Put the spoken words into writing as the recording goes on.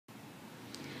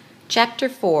Chapter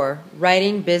 4,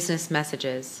 Writing Business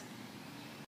Messages.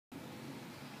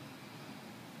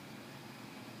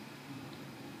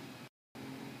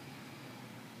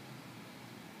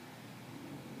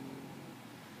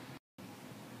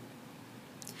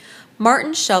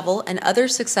 Martin Shovel and other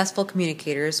successful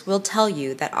communicators will tell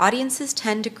you that audiences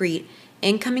tend to greet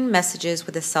incoming messages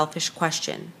with a selfish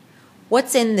question: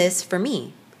 what's in this for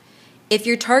me? If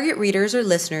your target readers or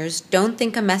listeners don't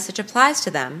think a message applies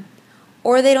to them,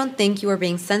 or they don't think you are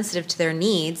being sensitive to their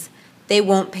needs, they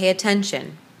won't pay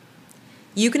attention.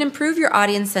 You can improve your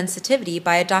audience sensitivity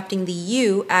by adopting the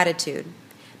you attitude,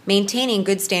 maintaining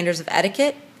good standards of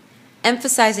etiquette,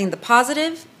 emphasizing the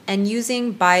positive, and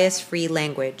using bias-free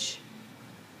language.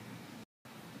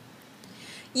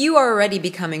 You are already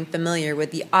becoming familiar with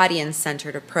the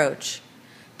audience-centered approach,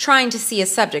 trying to see a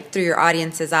subject through your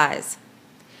audience's eyes.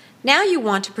 Now you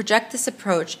want to project this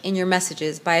approach in your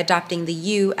messages by adopting the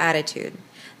you attitude.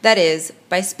 That is,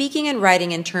 by speaking and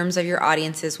writing in terms of your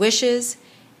audience's wishes,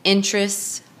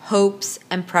 interests, hopes,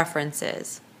 and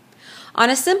preferences. On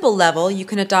a simple level, you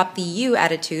can adopt the you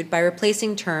attitude by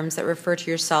replacing terms that refer to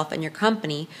yourself and your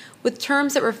company with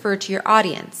terms that refer to your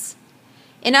audience.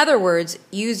 In other words,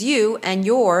 use you and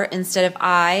your instead of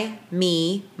I,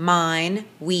 me, mine,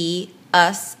 we,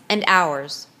 us, and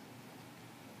ours.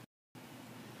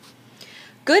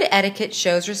 Good etiquette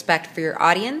shows respect for your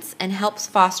audience and helps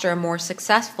foster a more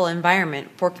successful environment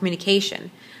for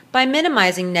communication by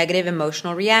minimizing negative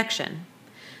emotional reaction.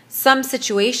 Some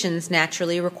situations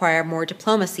naturally require more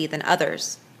diplomacy than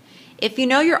others. If you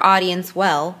know your audience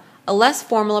well, a less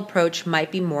formal approach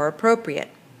might be more appropriate.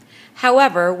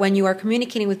 However, when you are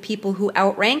communicating with people who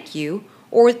outrank you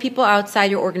or with people outside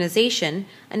your organization,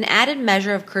 an added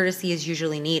measure of courtesy is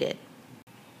usually needed.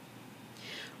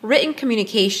 Written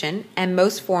communication and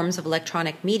most forms of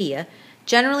electronic media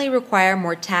generally require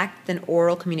more tact than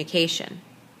oral communication.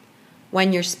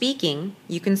 When you're speaking,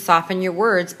 you can soften your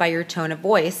words by your tone of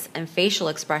voice and facial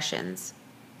expressions.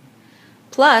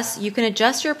 Plus, you can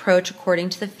adjust your approach according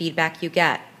to the feedback you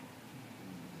get.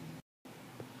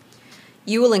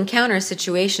 You will encounter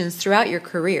situations throughout your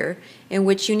career in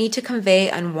which you need to convey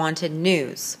unwanted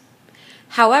news.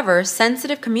 However,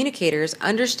 sensitive communicators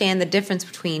understand the difference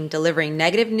between delivering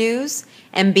negative news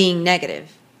and being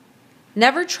negative.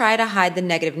 Never try to hide the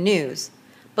negative news,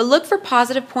 but look for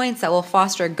positive points that will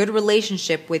foster a good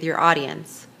relationship with your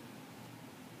audience.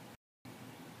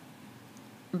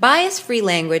 Bias-free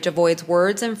language avoids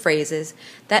words and phrases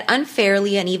that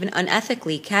unfairly and even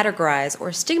unethically categorize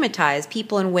or stigmatize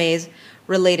people in ways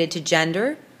related to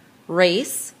gender,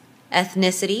 race,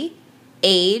 ethnicity,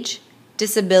 age,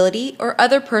 disability, or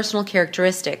other personal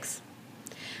characteristics.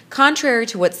 Contrary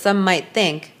to what some might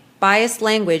think, biased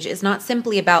language is not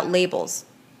simply about labels.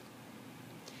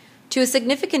 To a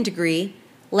significant degree,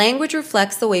 language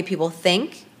reflects the way people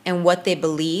think and what they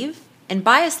believe, and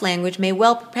biased language may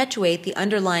well perpetuate the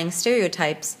underlying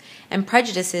stereotypes and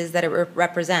prejudices that it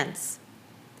represents.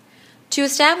 To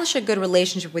establish a good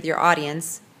relationship with your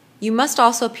audience, you must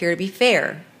also appear to be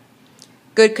fair.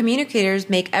 Good communicators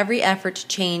make every effort to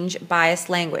change biased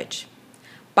language.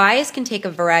 Bias can take a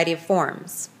variety of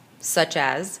forms, such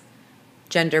as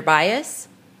gender bias,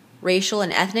 racial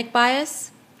and ethnic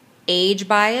bias, age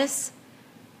bias,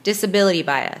 disability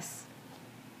bias.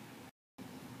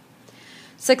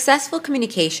 Successful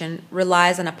communication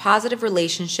relies on a positive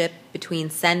relationship between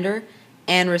sender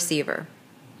and receiver.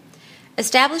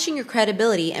 Establishing your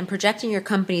credibility and projecting your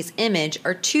company's image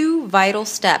are two vital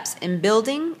steps in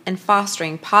building and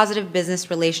fostering positive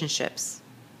business relationships.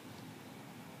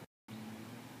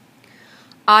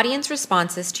 Audience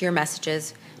responses to your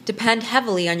messages depend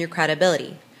heavily on your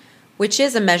credibility, which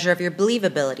is a measure of your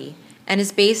believability and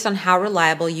is based on how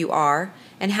reliable you are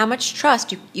and how much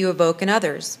trust you evoke in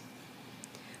others.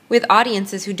 With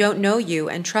audiences who don't know you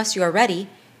and trust you already,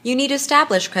 you need to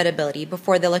establish credibility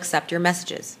before they'll accept your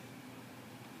messages.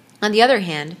 On the other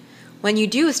hand, when you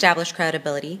do establish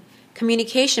credibility,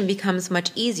 communication becomes much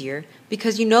easier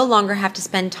because you no longer have to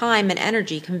spend time and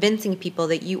energy convincing people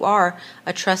that you are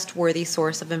a trustworthy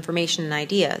source of information and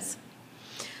ideas.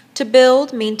 To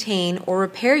build, maintain, or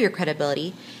repair your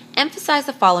credibility, emphasize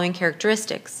the following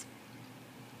characteristics: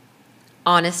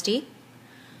 honesty,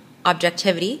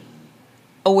 objectivity,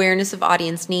 awareness of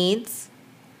audience needs,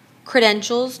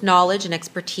 credentials, knowledge, and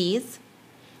expertise,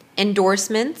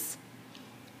 endorsements,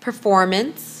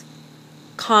 performance,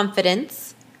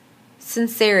 confidence,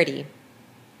 sincerity.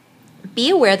 Be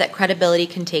aware that credibility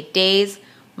can take days,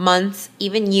 months,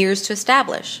 even years to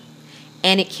establish,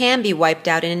 and it can be wiped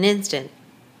out in an instant.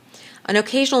 An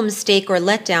occasional mistake or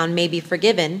letdown may be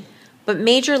forgiven, but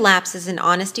major lapses in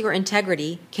honesty or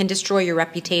integrity can destroy your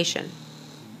reputation.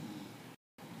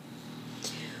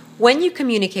 When you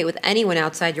communicate with anyone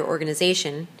outside your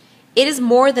organization, it is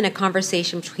more than a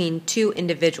conversation between two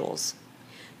individuals.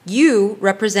 You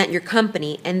represent your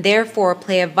company and therefore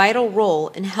play a vital role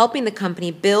in helping the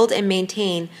company build and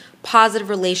maintain positive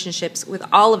relationships with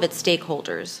all of its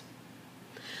stakeholders.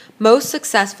 Most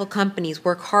successful companies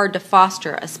work hard to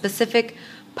foster a specific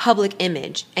public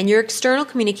image, and your external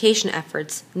communication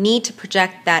efforts need to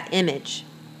project that image.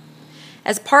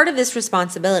 As part of this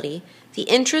responsibility, the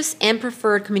interests and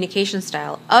preferred communication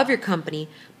style of your company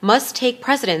must take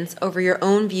precedence over your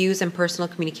own views and personal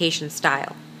communication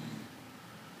style.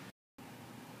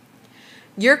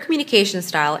 Your communication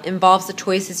style involves the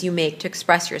choices you make to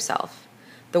express yourself,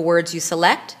 the words you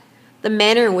select, the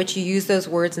manner in which you use those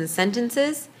words in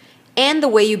sentences, and the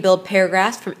way you build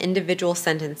paragraphs from individual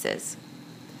sentences.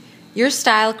 Your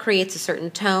style creates a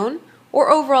certain tone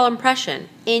or overall impression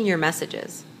in your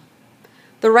messages.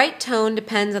 The right tone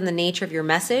depends on the nature of your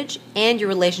message and your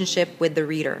relationship with the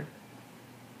reader.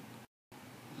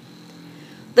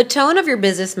 The tone of your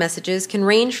business messages can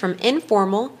range from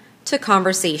informal to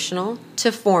conversational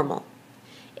to formal.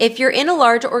 If you're in a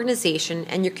large organization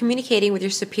and you're communicating with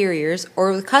your superiors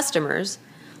or with customers,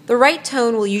 the right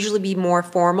tone will usually be more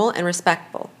formal and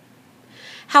respectful.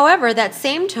 However, that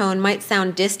same tone might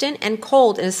sound distant and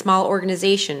cold in a small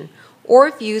organization or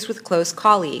if used with close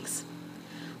colleagues.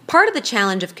 Part of the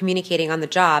challenge of communicating on the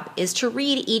job is to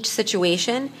read each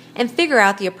situation and figure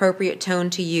out the appropriate tone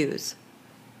to use.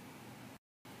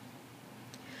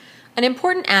 An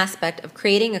important aspect of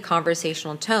creating a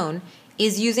conversational tone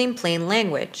is using plain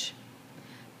language.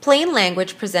 Plain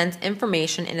language presents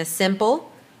information in a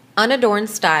simple, unadorned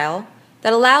style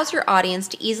that allows your audience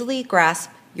to easily grasp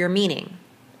your meaning.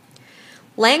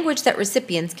 Language that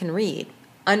recipients can read,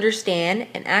 understand,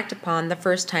 and act upon the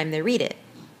first time they read it.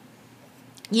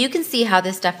 You can see how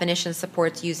this definition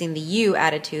supports using the you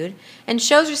attitude and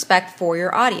shows respect for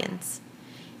your audience.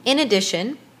 In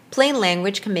addition, plain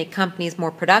language can make companies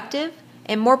more productive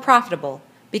and more profitable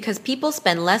because people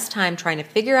spend less time trying to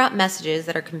figure out messages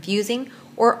that are confusing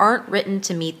or aren't written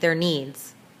to meet their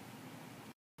needs.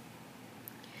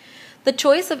 The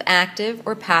choice of active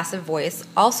or passive voice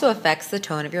also affects the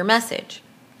tone of your message.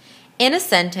 In a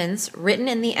sentence written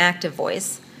in the active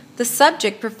voice, the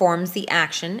subject performs the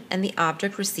action and the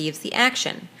object receives the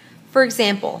action. For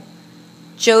example,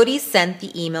 Jody sent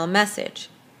the email message.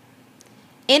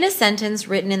 In a sentence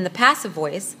written in the passive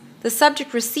voice, the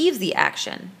subject receives the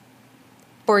action.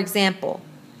 For example,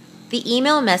 the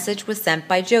email message was sent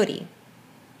by Jody.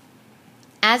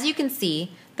 As you can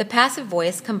see, the passive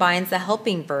voice combines the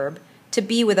helping verb to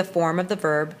be with a form of the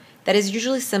verb that is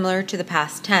usually similar to the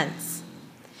past tense.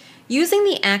 Using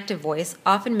the active voice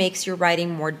often makes your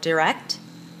writing more direct,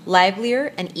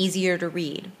 livelier, and easier to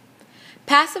read.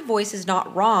 Passive voice is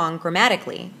not wrong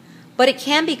grammatically, but it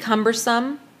can be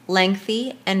cumbersome,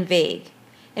 lengthy, and vague.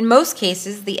 In most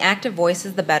cases, the active voice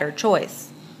is the better choice.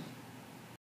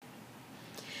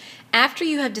 After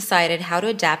you have decided how to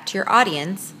adapt to your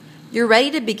audience, you're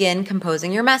ready to begin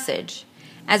composing your message.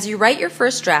 As you write your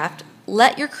first draft,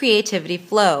 let your creativity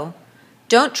flow.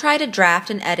 Don't try to draft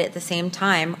and edit at the same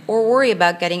time or worry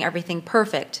about getting everything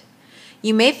perfect.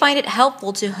 You may find it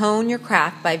helpful to hone your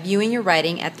craft by viewing your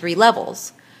writing at 3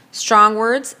 levels: strong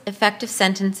words, effective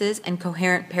sentences, and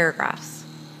coherent paragraphs.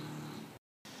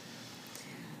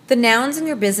 The nouns in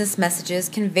your business messages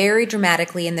can vary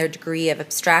dramatically in their degree of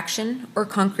abstraction or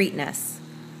concreteness.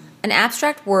 An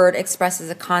abstract word expresses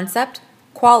a concept,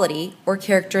 quality, or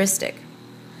characteristic.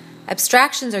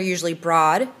 Abstractions are usually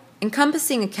broad,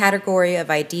 encompassing a category of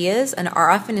ideas and are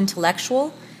often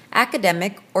intellectual,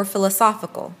 academic, or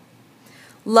philosophical.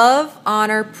 Love,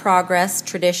 honor, progress,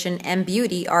 tradition, and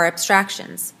beauty are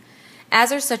abstractions,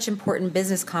 as are such important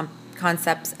business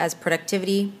concepts as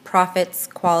productivity, profits,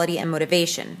 quality, and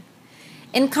motivation.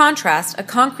 In contrast, a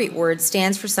concrete word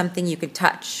stands for something you could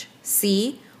touch,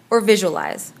 see, or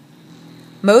visualize.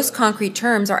 Most concrete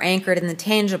terms are anchored in the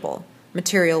tangible,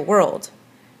 material world.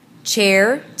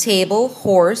 Chair, table,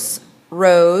 horse,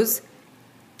 rose,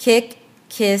 kick,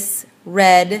 kiss,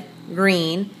 red,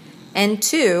 green, and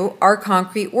 2 are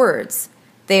concrete words.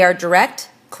 They are direct,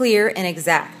 clear, and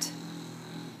exact.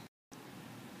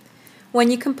 When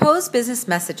you compose business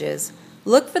messages,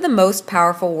 look for the most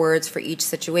powerful words for each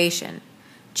situation.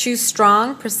 Choose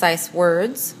strong, precise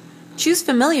words. Choose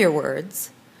familiar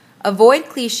words. Avoid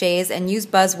cliches and use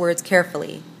buzzwords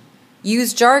carefully.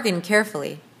 Use jargon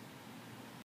carefully.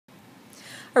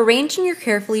 Arranging your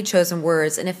carefully chosen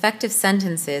words in effective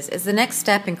sentences is the next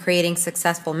step in creating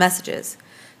successful messages.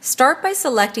 Start by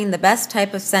selecting the best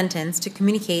type of sentence to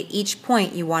communicate each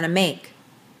point you want to make.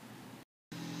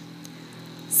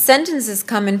 Sentences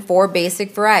come in 4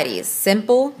 basic varieties: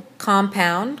 simple,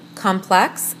 compound,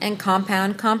 complex, and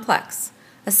compound-complex.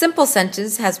 A simple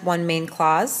sentence has one main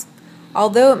clause,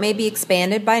 although it may be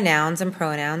expanded by nouns and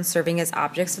pronouns serving as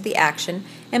objects of the action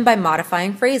and by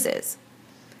modifying phrases.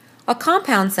 A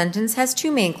compound sentence has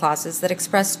 2 main clauses that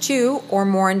express 2 or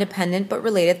more independent but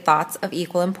related thoughts of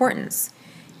equal importance,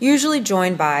 usually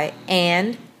joined by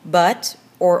and, but,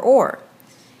 or.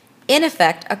 In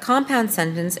effect, a compound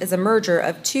sentence is a merger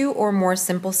of 2 or more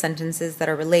simple sentences that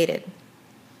are related.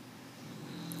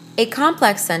 A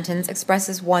complex sentence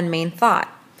expresses one main thought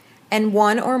and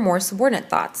 1 or more subordinate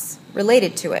thoughts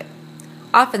related to it,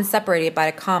 often separated by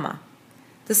a comma.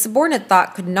 The subordinate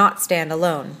thought could not stand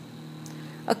alone.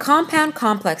 A compound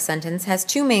complex sentence has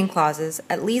 2 main clauses,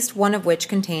 at least one of which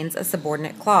contains a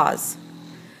subordinate clause.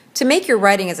 To make your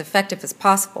writing as effective as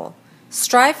possible,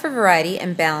 strive for variety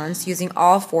and balance using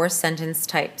all 4 sentence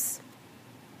types.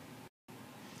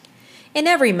 In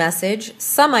every message,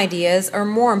 some ideas are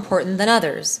more important than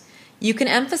others. You can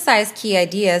emphasize key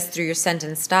ideas through your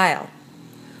sentence style.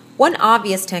 One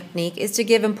obvious technique is to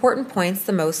give important points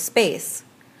the most space.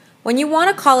 When you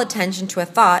want to call attention to a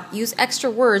thought, use extra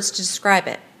words to describe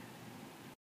it.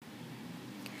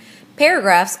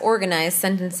 Paragraphs organize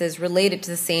sentences related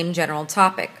to the same general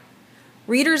topic.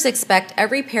 Readers expect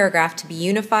every paragraph to be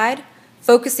unified,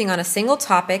 focusing on a single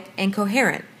topic, and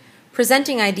coherent,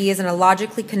 presenting ideas in a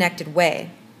logically connected way.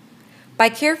 By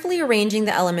carefully arranging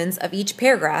the elements of each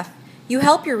paragraph, you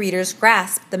help your readers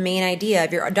grasp the main idea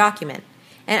of your document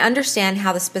and understand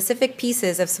how the specific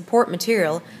pieces of support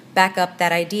material back up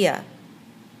that idea.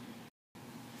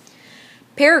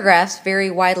 Paragraphs vary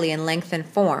widely in length and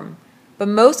form, but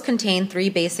most contain 3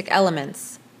 basic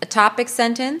elements: a topic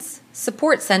sentence,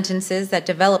 support sentences that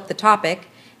develop the topic,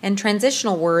 and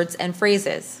transitional words and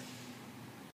phrases.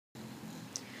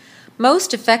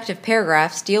 Most effective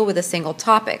paragraphs deal with a single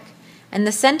topic, and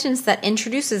the sentence that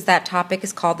introduces that topic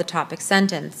is called the topic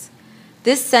sentence.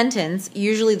 This sentence,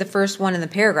 usually the first one in the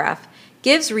paragraph,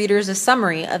 gives readers a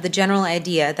summary of the general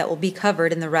idea that will be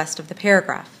covered in the rest of the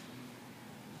paragraph.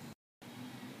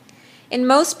 In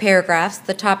most paragraphs,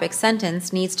 the topic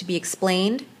sentence needs to be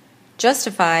explained,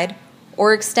 justified,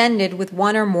 or extended with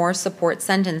 1 or more support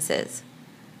sentences.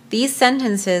 These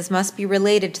sentences must be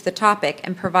related to the topic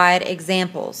and provide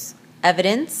examples,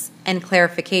 evidence, and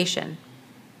clarification.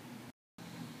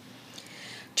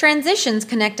 Transitions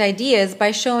connect ideas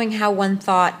by showing how one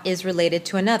thought is related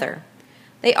to another.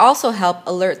 They also help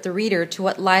alert the reader to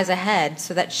what lies ahead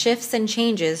so that shifts and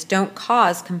changes don't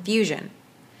cause confusion.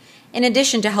 In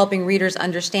addition to helping readers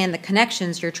understand the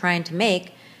connections you're trying to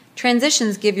make,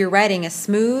 transitions give your writing a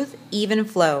smooth, even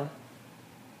flow.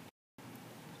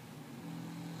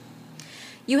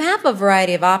 You have a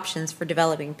variety of options for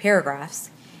developing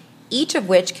paragraphs, each of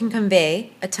which can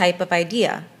convey a type of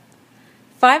idea.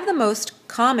 5 of the most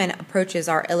common approaches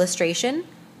are illustration,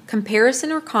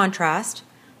 comparison or contrast,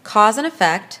 cause and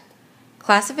effect,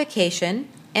 classification,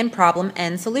 and problem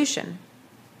and solution.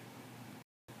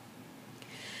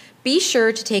 Be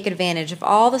sure to take advantage of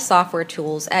all the software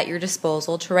tools at your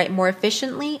disposal to write more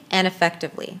efficiently and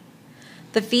effectively.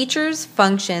 The features,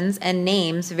 functions, and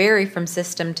names vary from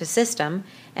system to system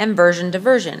and version to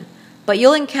version, but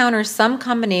you'll encounter some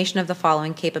combination of the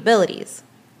following capabilities: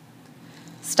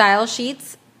 style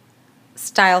sheets,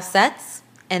 style sets,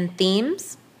 and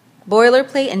themes,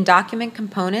 boilerplate and document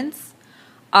components,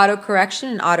 autocorrection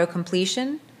and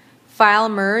autocompletion, file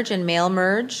merge and mail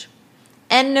merge,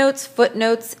 endnotes,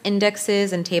 footnotes,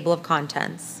 indexes, and table of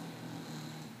contents.